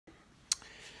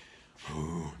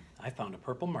I found a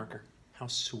purple marker. How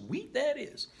sweet that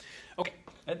is. Okay,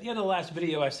 at the end of the last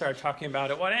video, I started talking about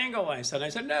at what angle I said,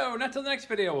 no, not till the next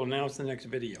video. Well, now it's the next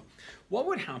video. What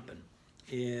would happen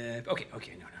if, okay,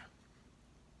 no.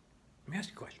 Let me ask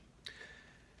you a question.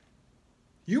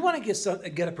 You want to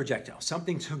get a projectile,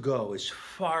 something to go as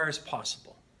far as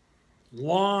possible,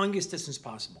 longest distance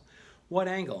possible. What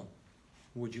angle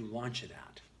would you launch it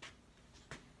at?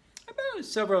 I bet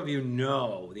several of you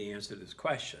know the answer to this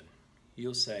question.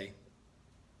 You'll say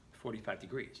 45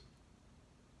 degrees.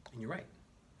 And you're right,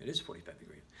 it is 45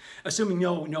 degrees. Assuming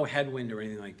no headwind or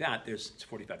anything like that, it's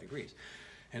 45 degrees.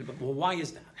 Well, why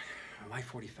is that? Why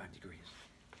 45 degrees?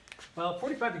 Well,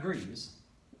 45 degrees,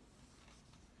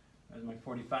 there's my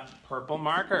 45 purple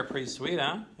marker, pretty sweet,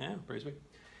 huh? Yeah, pretty sweet.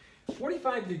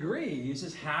 45 degrees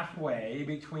is halfway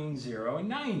between 0 and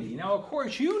 90. Now, of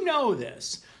course, you know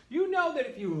this. You know that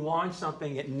if you launch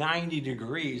something at 90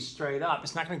 degrees straight up,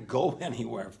 it's not going to go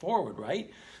anywhere forward,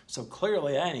 right? So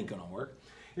clearly that ain't going to work.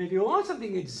 And if you launch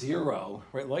something at 0,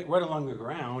 right along the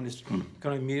ground, it's going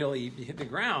to immediately hit the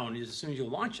ground as soon as you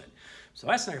launch it. So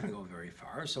that's not going to go very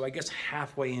far. So I guess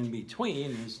halfway in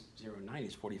between is 0 and 90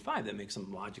 is 45. That makes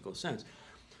some logical sense.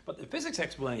 But the physics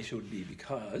explanation would be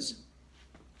because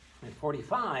at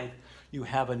 45, you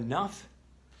have enough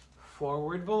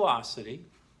forward velocity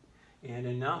and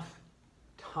enough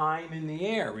time in the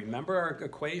air. Remember our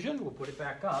equation? We'll put it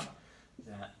back up.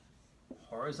 That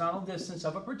horizontal distance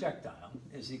of a projectile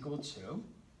is equal to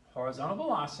horizontal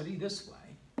velocity this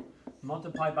way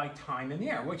multiplied by time in the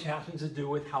air, which happens to do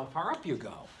with how far up you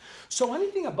go. So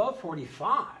anything above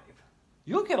 45,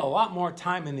 you'll get a lot more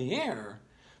time in the air,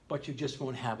 but you just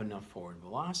won't have enough forward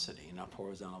velocity, enough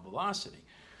horizontal velocity.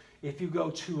 If you go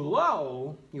too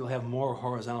low, you'll have more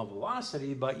horizontal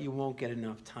velocity, but you won't get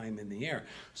enough time in the air.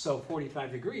 So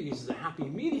 45 degrees is a happy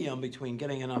medium between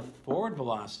getting enough forward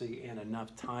velocity and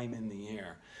enough time in the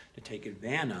air to take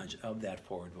advantage of that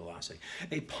forward velocity.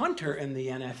 A punter in the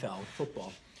NFL,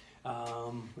 football,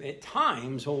 at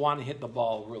times will want to hit the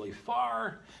ball really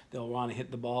far. They'll want to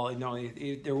hit the ball,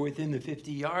 if they're within the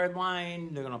 50-yard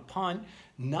line, they're going to punt.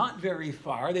 Not very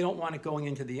far. They don't want it going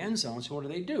into the end zone, so what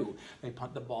do? They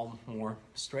punt the ball more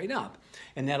straight up.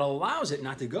 And that allows it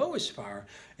not to go as far,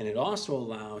 and it also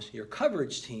allows your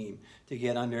coverage team to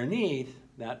get underneath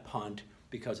that punt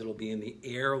because it'll be in the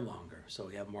air longer. So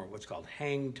you have more what's called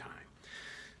hang time.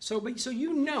 So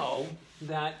you know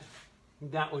that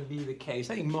would be the case.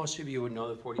 I think most of you would know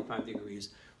that 45 degrees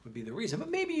would be the reason,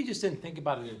 but maybe you just didn't think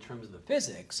about it in terms of the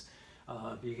physics.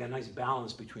 You got a nice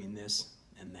balance between this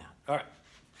and that. All right.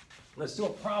 Let's do a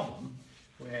problem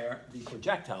where the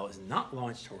projectile is not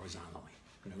launched horizontally.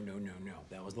 No.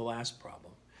 That was the last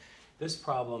problem. This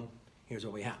problem, here's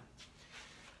what we have.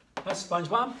 That's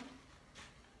SpongeBob.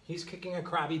 He's kicking a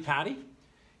Krabby Patty,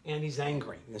 and he's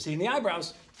angry. You can see in the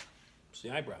eyebrows. It's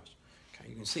the eyebrows. Okay,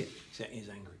 you can see it. He's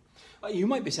angry. You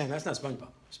might be saying, that's not SpongeBob.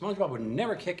 SpongeBob would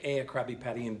never kick A, a Krabby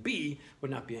Patty, and B, would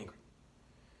not be angry.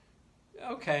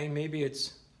 Okay, maybe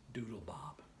it's Doodle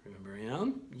Bob. Remember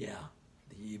him? Yeah.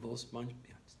 The evil sponge,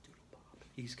 yeah, it's Doodle Bob.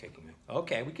 He's kicking it.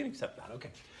 Okay, we can accept that,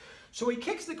 okay. So he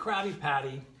kicks the Krabby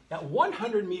Patty at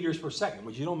 100 meters per second,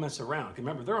 which you don't mess around.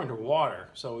 Remember, they're underwater,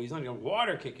 so he's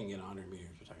underwater kicking it at 100 meters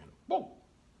per second. Whoa,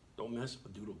 don't mess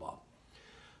with Doodle Bob.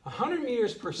 100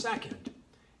 meters per second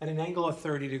at an angle of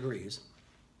 30 degrees.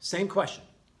 Same question,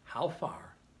 how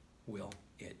far will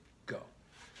it go?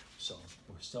 So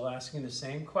we're still asking the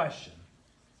same question.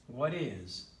 What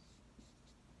is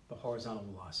the horizontal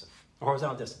velocity?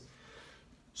 Horizontal distance.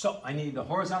 So I need the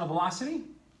horizontal velocity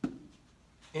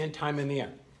and time in the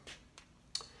air.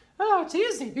 Oh, it's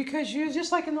easy because you,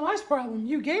 just like in the last problem,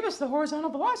 you gave us the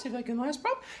horizontal velocity like in the last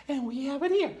problem, and we have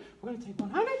it here. We're going to take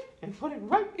 100 and put it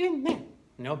right in there.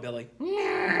 No, Billy.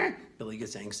 Billy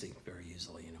gets angsty very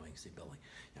easily, angsty Billy.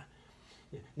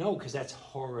 Yeah. No, because that's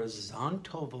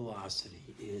horizontal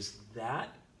velocity. Is that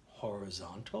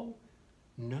horizontal?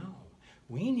 No.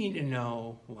 We need to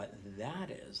know what that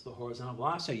is, the horizontal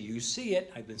velocity. You see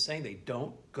it. I've been saying they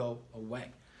don't go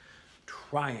away.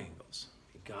 Triangles.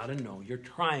 You got to know your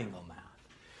triangle math.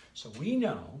 So we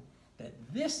know that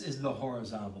this is the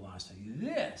horizontal velocity.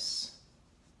 This.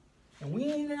 And we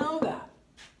need to know that.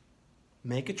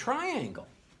 Make a triangle.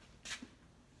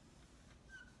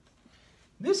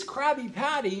 This Krabby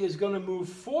Patty is going to move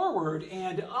forward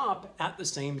and up at the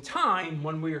same time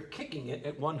when we are kicking it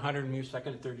at 100 meters per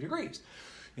second at 30 degrees.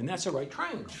 And that's a right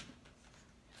triangle.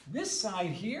 This side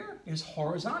here is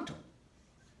horizontal.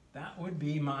 That would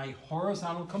be my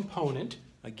horizontal component.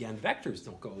 Again, vectors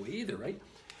don't go away either, right?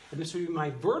 And this would be my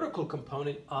vertical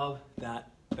component of that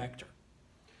vector.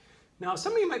 Now,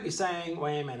 some of you might be saying,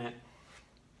 wait a minute.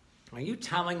 Are you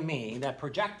telling me that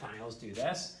projectiles do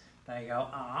this? They go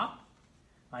up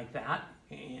like that,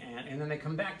 and then they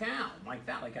come back down like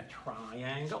that, like a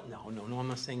triangle? No, I'm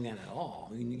not saying that at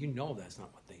all. You know that's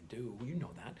not what they do. You know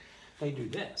that. They do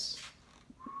this.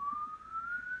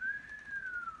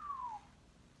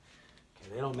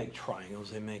 Okay, they don't make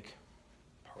triangles. They make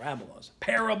parabolas.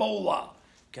 Parabola.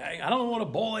 Okay, I don't know what a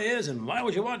bola is, and why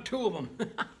would you want two of them?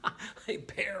 A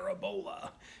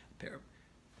parabola.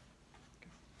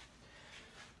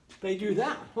 They do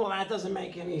that. Well, that doesn't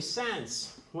make any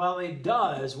sense. Well, it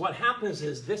does. What happens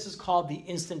is this is called the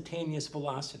instantaneous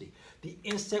velocity. The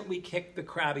instant we kick the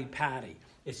Krabby Patty,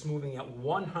 it's moving at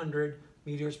 100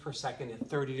 meters per second at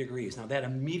 30 degrees. Now, that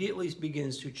immediately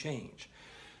begins to change.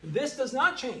 This does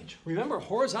not change. Remember,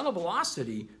 horizontal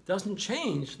velocity doesn't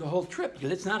change the whole trip because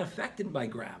it's not affected by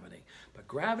gravity. But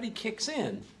gravity kicks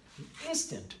in the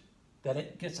instant that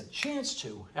it gets a chance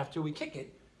to after we kick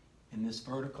it in this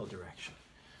vertical direction.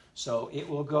 So it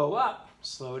will go up,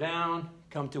 slow down,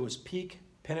 come to its peak,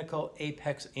 pinnacle,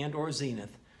 apex, and or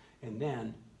zenith, and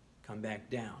then come back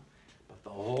down. But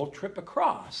the whole trip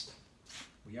across,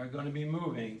 we are going to be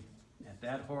moving at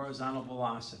that horizontal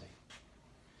velocity.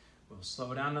 We'll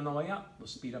slow down on the way up, we'll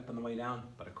speed up on the way down,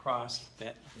 but across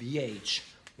that VH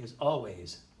is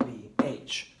always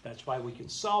VH. That's why we can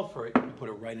solve for it and put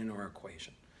it right into our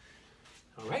equation.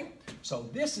 All right, so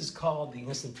this is called the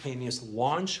instantaneous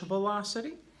launch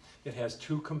velocity. It has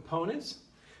two components.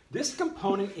 This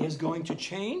component is going to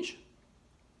change.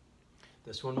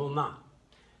 This one will not.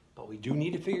 But we do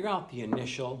need to figure out the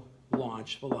initial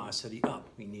launch velocity up.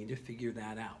 We need to figure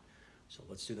that out. So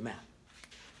let's do the math.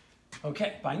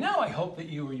 Okay, by now I hope that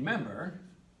you remember.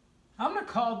 I'm going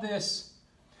to call this,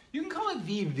 you can call it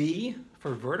VV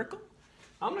for vertical.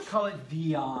 I'm going to call it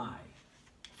VI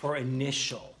for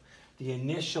initial, the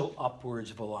initial upwards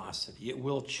velocity. It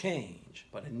will change,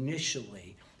 but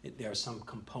initially there's some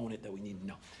component that we need to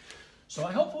know. So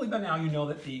hopefully by now you know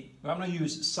that I'm going to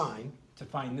use sine to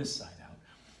find this side out.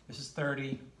 This is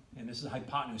 30, and this is the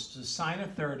hypotenuse. So the sine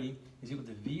of 30 is equal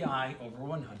to VI over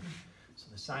 100. So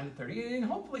the sine of 30, and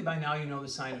hopefully by now you know the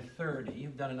sine of 30.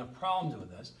 You've done enough problems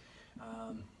with this.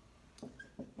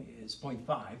 Is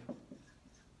 0.5.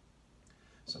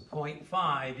 So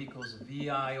 0.5 equals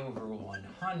VI over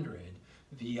 100.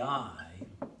 VI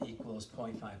equals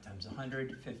 0.5 times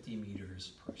 150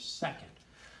 meters per second.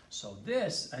 So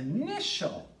this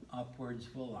initial upwards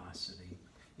velocity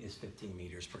is 15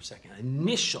 meters per second.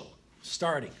 Initial,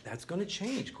 starting. That's going to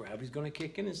change. Gravity's going to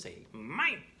kick in and say,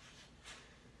 mine.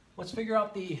 Let's figure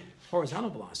out the horizontal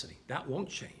velocity. That won't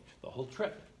change the whole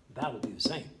trip. That will be the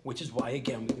same, which is why,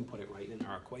 again, we can put it right in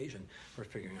our equation for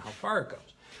figuring out how far it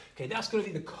goes. Okay, that's going to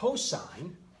be the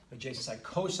cosine, adjacent side,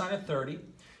 cosine of 30.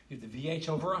 You have the VH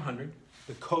over 100.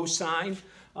 The cosine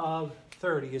of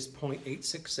 30 is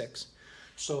 0.866.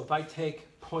 So if I take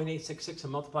 0.866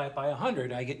 and multiply it by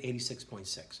 100, I get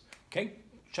 86.6. Okay,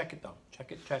 check it though.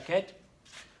 Check it.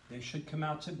 They should come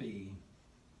out to be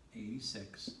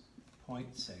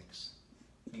 86.6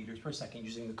 meters per second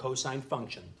using the cosine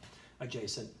function,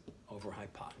 adjacent over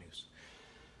hypotenuse.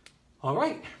 All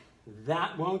right,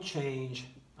 that won't change.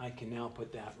 I can now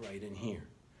put that right in here.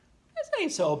 This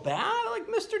ain't so bad. I like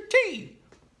Mr. T.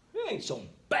 It ain't so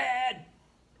bad.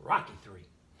 Rocky 3.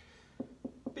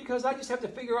 Because I just have to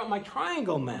figure out my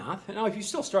triangle math. Now, if you're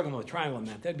still struggling with triangle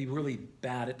math, that'd be really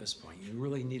bad at this point. You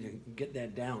really need to get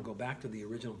that down. Go back to the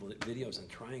original videos on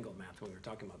triangle math when we were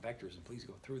talking about vectors, and please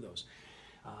go through those.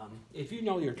 If you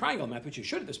know your triangle math, which you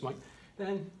should at this point,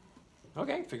 then,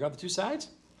 okay, figure out the two sides.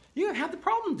 You have the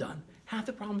problem done. Half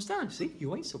the problem's done. See,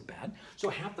 you ain't so bad. So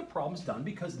half the problem's done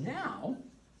because now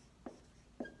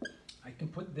I can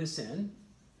put this in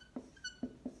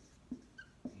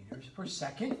meters per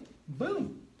second.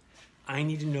 Boom. I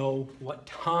need to know what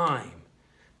time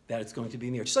that it's going to be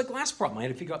in the air. Just like last problem, I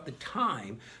had to figure out the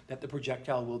time that the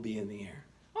projectile will be in the air.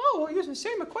 Oh, we'll use the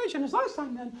same equation as last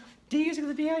time then. D is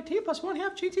equal to VIT plus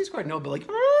 1/2 GT squared. No, Billy.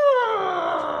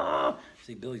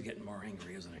 See, Billy's getting more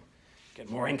angry, isn't he?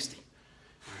 Getting more angsty.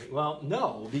 All right, well,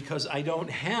 no, because I don't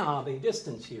have a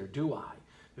distance here, do I?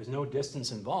 There's no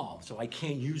distance involved, so I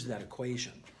can't use that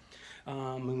equation.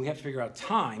 And we have to figure out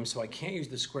time, so I can't use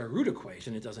the square root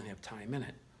equation. It doesn't have time in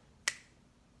it.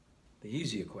 The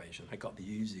easy equation. I call it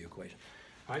the easy equation.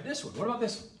 All right, this one. What about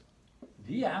this one?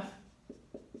 VF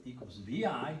equals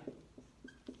VI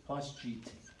plus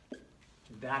GT.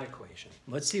 That equation.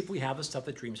 Let's see if we have the stuff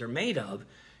that dreams are made of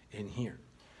in here.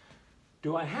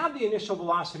 Do I have the initial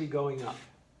velocity going up?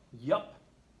 Yup.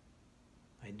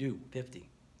 I do, 50.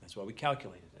 That's why we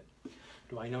calculated it.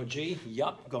 Do I know G?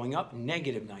 Yup, going up,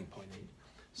 negative 9.8.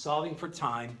 Solving for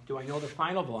time, do I know the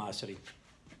final velocity?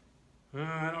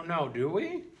 I don't know, do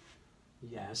we?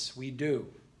 Yes, we do.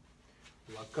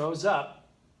 What goes up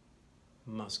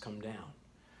must come down.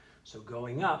 So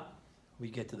going up, we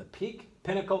get to the peak,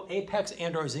 pinnacle, apex,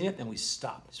 and or zenith, and we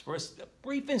stop. Just for a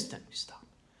brief instant, we stop.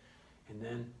 And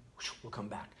then we'll come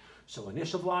back. So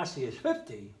initial velocity is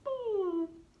 50.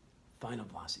 Final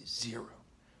velocity is 0.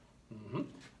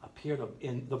 Up here,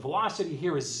 the velocity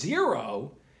here is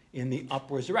 0 in the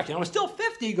upwards direction. Now, it's still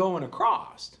 50 going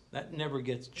across. That never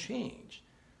gets changed.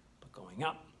 But going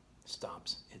up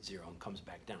stops at 0 and comes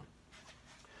back down.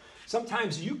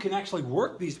 Sometimes you can actually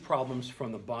work these problems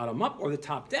from the bottom up or the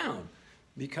top down,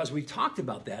 because we talked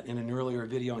about that in an earlier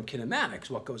video on kinematics.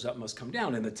 What goes up must come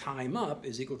down, and the time up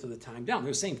is equal to the time down.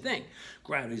 They're the same thing.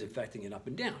 Gravity is affecting it up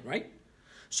and down, right?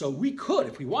 So we could,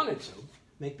 if we wanted to,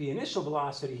 make the initial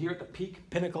velocity here at the peak,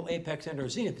 pinnacle, apex, and or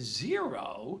zenith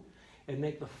 0, and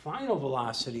make the final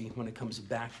velocity when it comes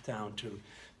back down to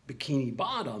bikini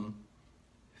bottom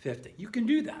 50. You can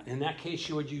do that. In that case,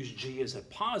 you would use G as a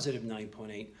positive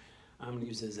 9.8. I'm going to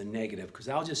use it as a negative, because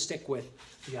I'll just stick with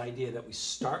the idea that we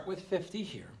start with 50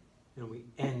 here, and we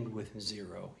end with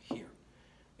 0 here.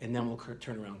 And then we'll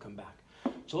turn around and come back.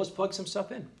 So let's plug some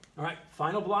stuff in. All right,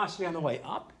 final velocity on the way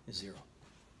up is 0.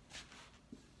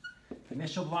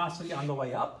 Initial velocity on the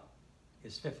way up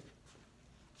is 50.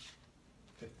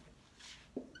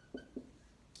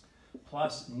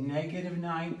 Plus negative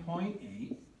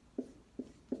 9.8.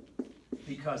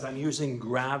 Because I'm using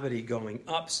gravity going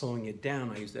up, slowing it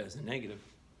down, I use that as a negative.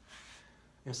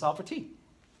 And solve for t.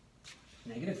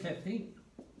 Negative 50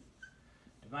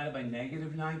 divided by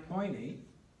negative 9.8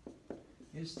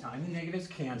 is time. The negatives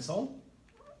cancel.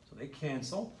 So they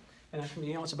cancel. And that's,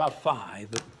 it's about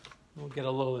 5, but we'll get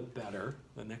a little bit better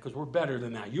than that, because we're better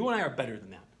than that. You and I are better than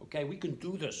that, okay? We can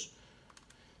do this.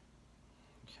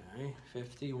 Okay,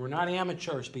 50. We're not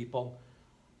amateurs, people.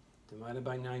 Divided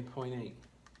by 9.8.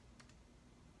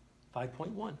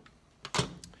 5.1.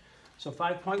 So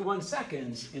 5.1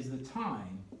 seconds is the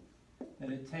time that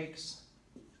it takes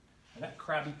for that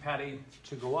Krabby Patty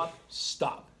to go up,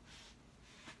 stop.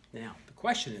 Now, the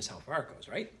question is how far it goes,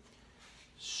 right?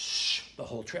 The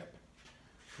whole trip.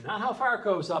 Not how far it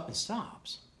goes up and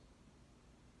stops,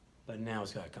 but now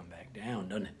it's got to come back down,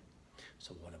 doesn't it?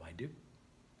 So what do?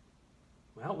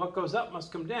 Well, what goes up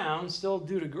must come down, still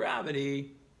due to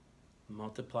gravity.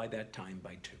 Multiply that time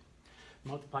by 2.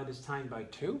 Multiply this time by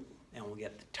 2, and we'll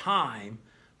get the time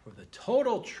for the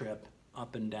total trip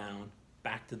up and down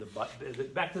back to the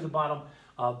bottom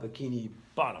of bikini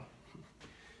bottom.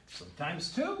 So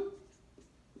times 2,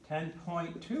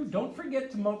 10.2. Don't forget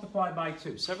to multiply by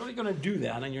 2. So we're going to do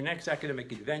that on your next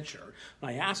academic adventure.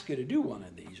 When I ask you to do one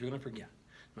of these, you're going to forget.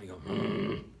 And I go,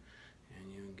 and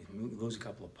you lose a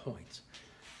couple of points.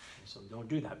 So don't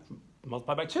do that.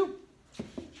 Multiply by 2.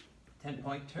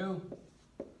 10.2.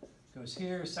 Goes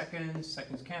here, seconds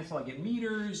cancel, I get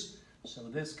meters. So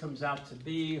this comes out to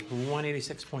be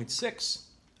 186.6,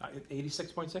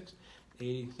 86.6?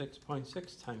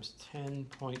 86.6 times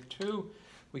 10.2,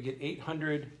 we get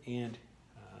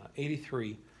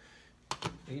 883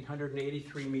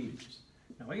 meters.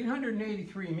 Now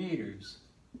 883 meters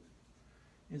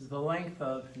is the length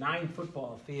of 9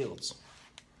 football fields.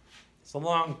 It's a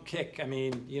long kick. I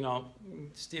mean,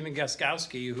 Stephen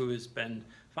Gostkowski, who has been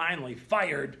finally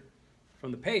fired from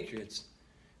the Patriots,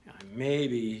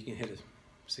 maybe he can hit a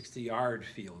 60-yard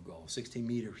field goal,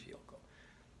 60-meter field goal.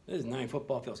 This is 9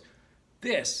 football fields.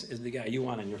 This is the guy you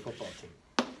want on your football team,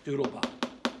 Doodle Bob.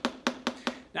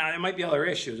 Now, there might be other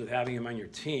issues with having him on your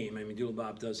team. I mean, Doodle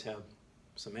Bob does have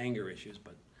some anger issues,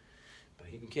 but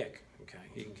he can kick, okay?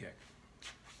 He can kick.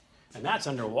 And that's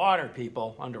underwater,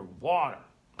 people, underwater.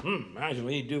 Imagine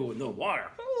what he'd do with no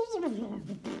water.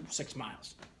 6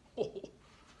 miles.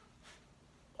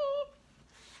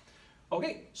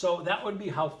 Okay, so that would be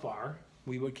how far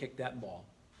we would kick that ball.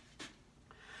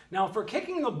 Now, for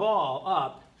kicking the ball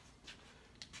up,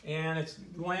 and it's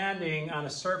landing on a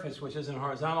surface which isn't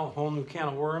horizontal, whole new can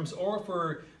of worms, or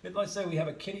for, let's say we have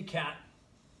a kitty cat.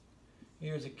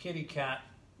 Here's a kitty cat.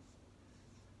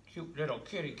 Cute little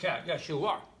kitty cat. Yes, you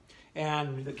are.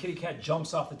 And the kitty cat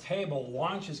jumps off the table,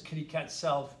 launches kitty cat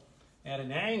self at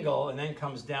an angle, and then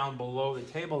comes down below the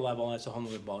table level. That's a whole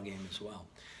other ball game as well.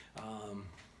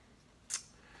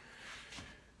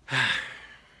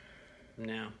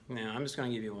 Now, I'm just going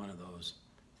to give you one of those.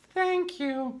 Thank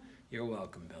you. You're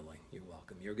welcome, Billy. You're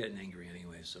welcome. You're getting angry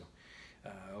anyway, so.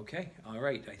 Okay, all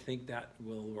right. I think that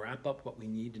will wrap up what we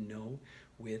need to know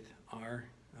with our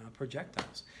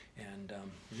projectiles. And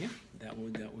yeah,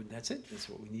 that's it. That's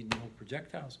what we need to know with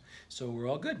projectiles. So we're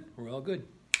all good. We're all good.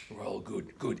 We're all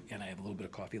good. Good. And I have a little bit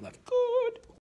of coffee left. Good.